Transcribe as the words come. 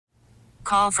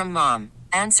Call from mom.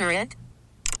 Answer it.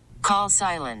 Call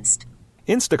silenced.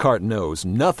 Instacart knows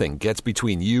nothing gets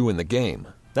between you and the game.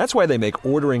 That's why they make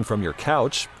ordering from your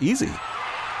couch easy.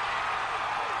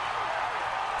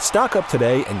 Stock up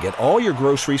today and get all your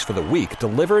groceries for the week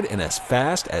delivered in as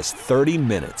fast as 30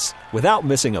 minutes without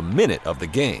missing a minute of the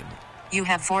game. You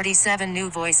have 47 new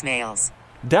voicemails.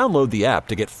 Download the app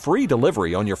to get free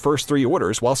delivery on your first 3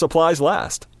 orders while supplies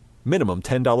last. Minimum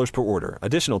 $10 per order.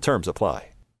 Additional terms apply.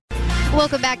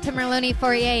 Welcome back to Merloni,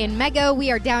 Fourier, and Mego.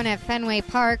 We are down at Fenway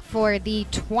Park for the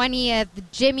 20th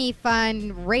Jimmy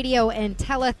Fund Radio and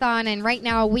Telethon, and right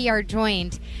now we are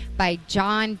joined by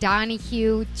John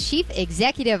Donahue, Chief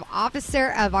Executive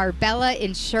Officer of Arbella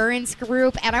Insurance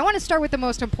Group. And I want to start with the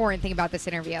most important thing about this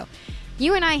interview.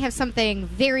 You and I have something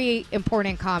very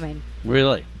important in common.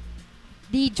 Really?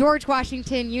 The George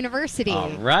Washington University. All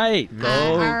right.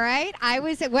 All right. I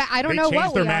don't know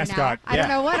what we are now. I don't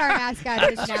know what our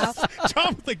mascot is now.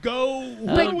 John with the go.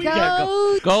 But go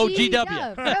GW. Go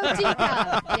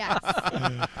GW.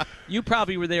 Yes. You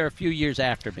probably were there a few years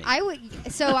after me.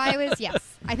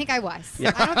 Yes. I think I was.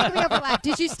 Yeah. I don't think we overlapped.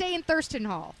 Did you stay in Thurston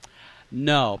Hall?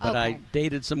 No, but okay. I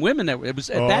dated some women. It was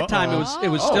at that time. It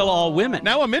was still all women.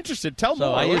 Now I'm interested. Tell me.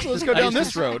 Let's go down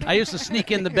this road. I used to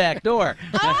sneak in the back door.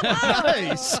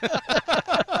 Nice.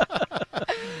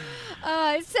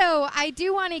 So I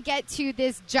do want to get to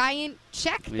this giant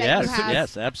check that you have.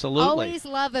 Yes, absolutely. Always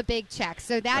love a big check.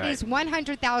 So that is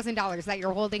 $100,000 that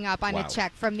you're holding up on a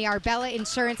check from the Arbella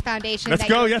Insurance Foundation. Let's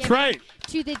go. That's right.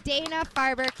 To the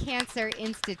Dana-Farber Cancer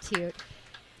Institute.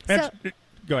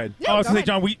 Go ahead. No, I was go going to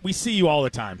say, ahead. John, we see you all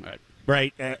the time.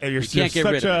 Right? You can't get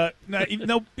rid of it.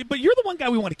 No, but you're the one guy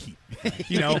we want to keep.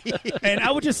 You know? And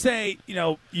I would just say,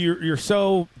 you're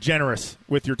so generous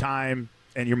with your time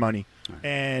and your money. Right.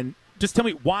 And just tell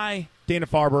me why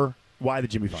Dana-Farber, why the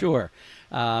Jimmy Fund? Sure.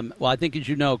 Well, I think, as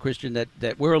you know, Christian,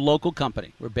 that we're a local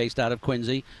company. We're based out of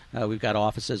Quincy. We've got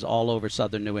offices all over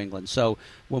southern New England. So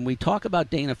when we talk about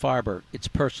Dana-Farber, it's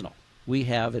personal. We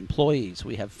have employees,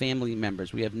 we have family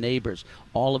members, we have neighbors,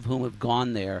 all of whom have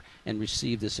gone there and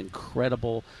received this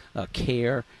incredible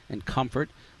care and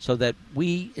comfort, so that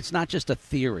it's not just a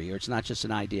theory or it's not just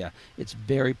an idea. It's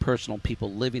very personal,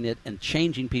 people living it and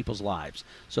changing people's lives.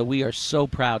 So we are so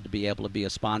proud to be able to be a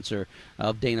sponsor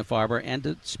of Dana-Farber and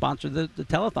to sponsor the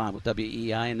telethon with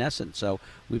WEI and Essence. So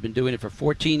we've been doing it for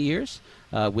 14 years.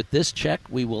 With this check,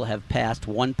 we will have passed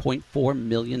 $1.4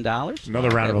 million. Another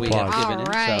round of applause. Have given All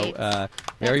right. So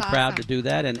very proud to do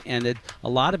that. And a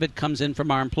lot of it comes in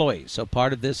from our employees. So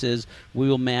part of this is we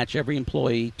will match every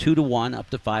employee 2-to-1 up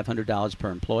to $500 per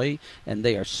employee. And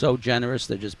they are so generous.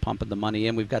 They're just pumping the money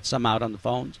in. We've got some out on the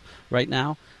phones right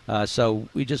now. So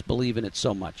we just believe in it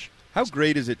so much. How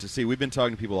great is it to see? We've been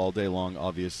talking to people all day long,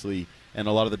 obviously, and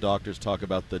a lot of the doctors talk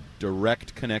about the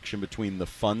direct connection between the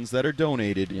funds that are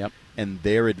donated and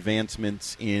their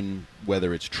advancements in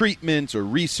whether it's treatments or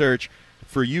research.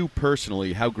 For you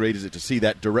personally, how great is it to see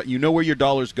that direct? You know where your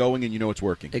dollar's going and you know it's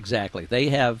working. Exactly. They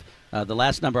have, the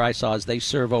last number I saw is they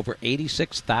serve over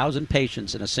 86,000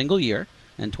 patients in a single year.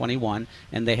 In 21,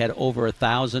 and they had over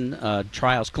 1,000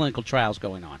 clinical trials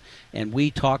going on. And we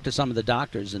talked to some of the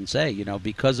doctors and say,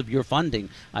 because of your funding,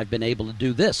 I've been able to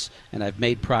do this, and I've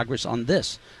made progress on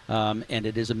this. And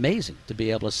it is amazing to be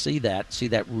able to see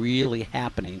that really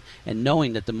happening, and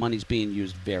knowing that the money's being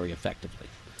used very effectively.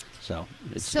 So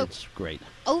it's great.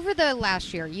 Over the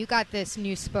last year, you got this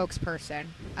new spokesperson,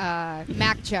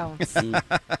 Mac Jones.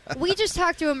 We just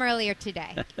talked to him earlier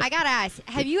today. I got to ask,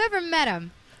 have you ever met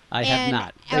him? I have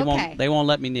not. They won't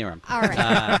let me near him. All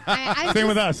right. Same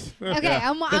with us. Okay,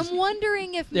 I'm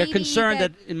wondering if they're concerned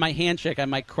that in my handshake I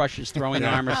might crush his throwing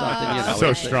arm or something.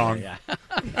 So strong. Yeah.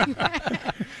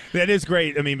 That is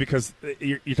great. I mean, because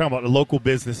you're talking about the local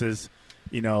businesses,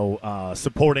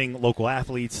 supporting local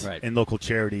athletes and local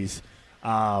charities.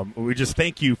 We just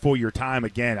thank you for your time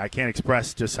again. I can't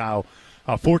express just how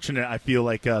fortunate I feel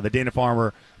like the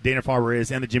Dana-Farber is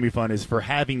and the Jimmy Fund is for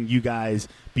having you guys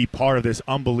be part of this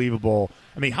unbelievable.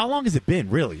 I mean, how long has it been,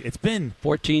 really? It's been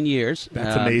 14 years.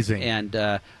 That's amazing.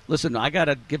 And listen, I got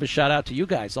to give a shout-out to you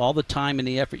guys. All the time and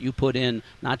the effort you put in,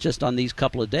 not just on these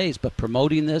couple of days, but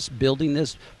promoting this, building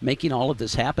this, making all of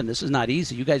this happen. This is not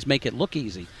easy. You guys make it look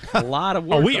easy. A lot of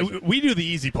work. We do the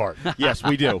easy part. Yes,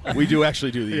 we do. We do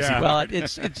actually do the easy part. Well,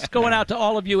 it's going out to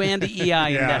all of you and the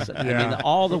EI and Nessa. I mean,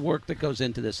 all the work that goes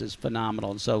into this is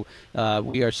phenomenal. And so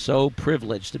we are so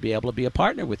privileged to be able to be a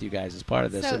partner with you guys as part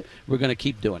of this. And we're going to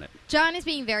keep doing it. John is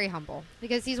being very humble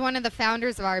because he's one of the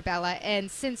founders of Arbella, and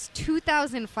since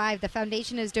 2005, the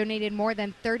foundation has donated more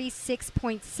than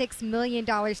 $36.6 million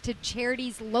to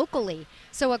charities locally,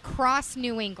 so across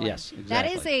New England. Yes,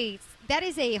 exactly. that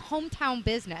is a hometown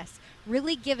business,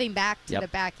 really giving back to the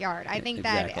backyard. I think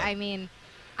that, I mean,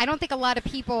 I don't think a lot of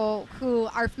people who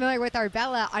are familiar with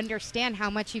Arbella understand how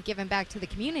much you've given back to the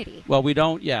community. Well, we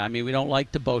don't. Yeah, I mean, we don't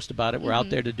like to boast about it. We're out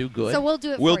there to do good. So we'll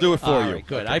do it. We'll do it for you. Right,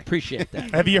 good. Okay. I appreciate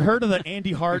that. Have you heard of the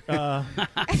Andy Hart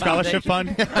Scholarship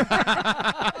Fund?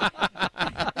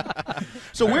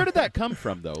 So where did that come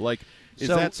from, though? Like, is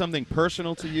that something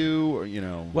personal to you, or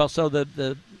Well, so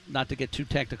the not to get too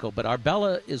technical, but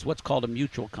Arbella is what's called a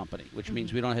mutual company, which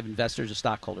means we don't have investors or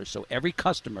stockholders. So every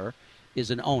customer is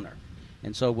an owner.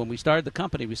 And so when we started the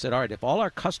company, we said, all right, if all our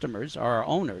customers are our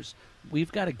owners,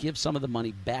 we've got to give some of the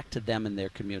money back to them in their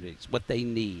communities, what they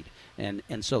need.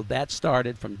 And so that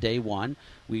started from day one.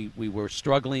 We were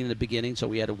struggling in the beginning, so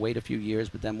we had to wait a few years.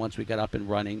 But then once we got up and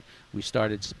running, we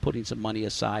started putting some money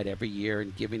aside every year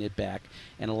and giving it back.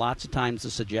 And lots of times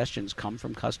the suggestions come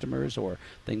from customers or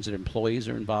things that employees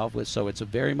are involved with. So it's a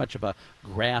very much of a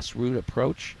grassroots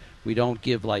approach. We don't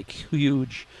give like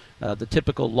huge. The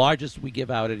typical largest we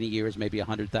give out in a year is maybe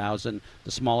 100,000.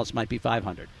 The smallest might be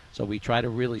 500. So we try to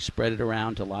really spread it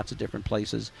around to lots of different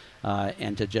places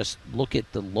and to just look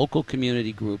at the local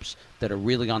community groups that are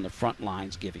really on the front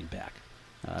lines giving back.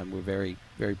 We're very,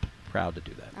 very proud to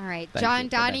do that. All right. John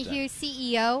Donahue,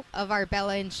 CEO of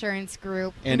Arbella Insurance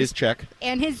Group. And his check.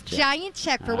 And his giant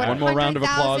check for one more round of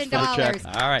applause for the check.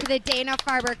 All right. To the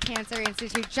Dana-Farber Cancer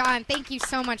Institute. John, thank you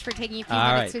so much for taking a few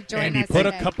All minutes right. to join Andy, us put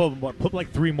today. a couple, put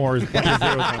like 3 more zeros on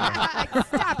there.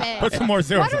 Stop it. Put some more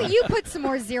zeros Why don't on you put some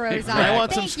more zeros on I it?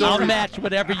 want some Thank you. I'll match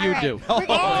whatever you All do. right.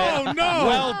 Oh, no.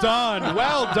 Well done.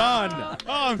 Well done.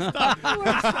 Oh, stop.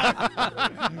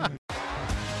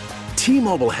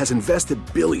 T-Mobile has invested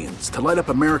billions to light up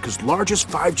America's largest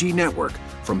 5G network,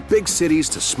 from big cities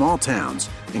to small towns,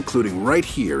 including right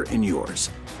here in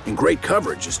yours. And great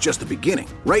coverage is just the beginning.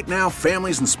 Right now,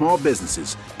 families and small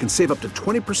businesses can save up to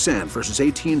 20% versus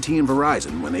AT&T and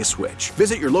Verizon when they switch.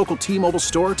 Visit your local T-Mobile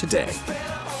store today.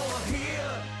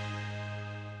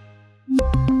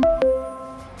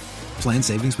 Plan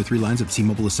savings with 3 lines of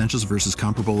T-Mobile Essentials versus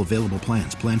comparable available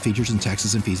plans. Plan features and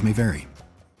taxes and fees may vary.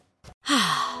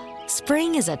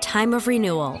 Spring is a time of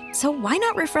renewal, so why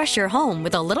not refresh your home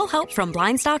with a little help from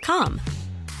Blinds.com?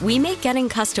 We make getting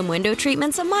custom window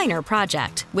treatments a minor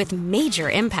project with major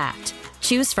impact.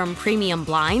 Choose from premium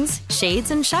blinds,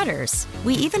 shades, and shutters.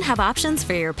 We even have options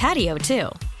for your patio, too.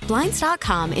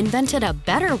 Blinds.com invented a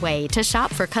better way to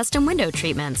shop for custom window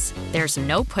treatments. There's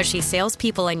no pushy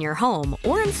salespeople in your home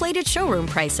or inflated showroom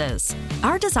prices.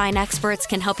 Our design experts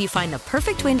can help you find the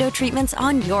perfect window treatments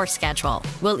on your schedule.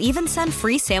 We'll even send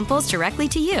free samples directly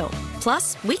to you.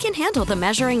 Plus, we can handle the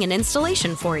measuring and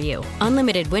installation for you.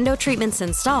 Unlimited window treatments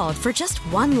installed for just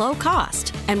one low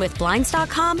cost. And with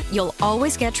Blinds.com, you'll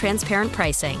always get transparent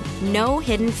pricing. No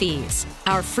hidden fees.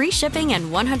 Our free shipping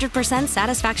and 100%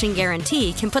 satisfaction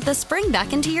guarantee can put the spring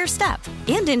back into your step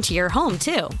and into your home,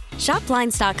 too. Shop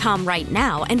Blinds.com right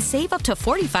now and save up to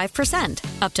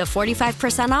 45%. Up to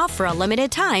 45% off for a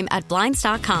limited time at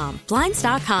Blinds.com.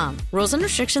 Blinds.com. Rules and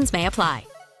restrictions may apply.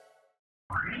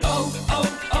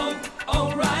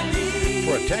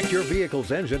 Protect your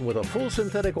vehicle's engine with a full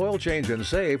synthetic oil change and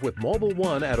save with Mobil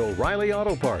 1 at O'Reilly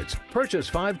Auto Parts. Purchase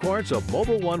 5 quarts of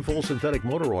Mobil 1 full synthetic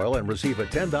motor oil and receive a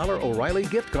 $10 O'Reilly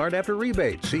gift card after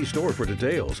rebate. See store for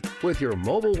details. With your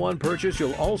Mobil 1 purchase,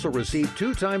 you'll also receive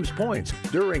 2 times points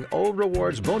during O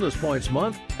Rewards Bonus Points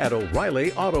Month at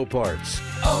O'Reilly Auto Parts.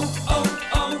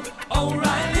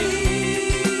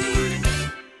 O'Reilly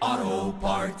Auto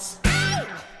Parts.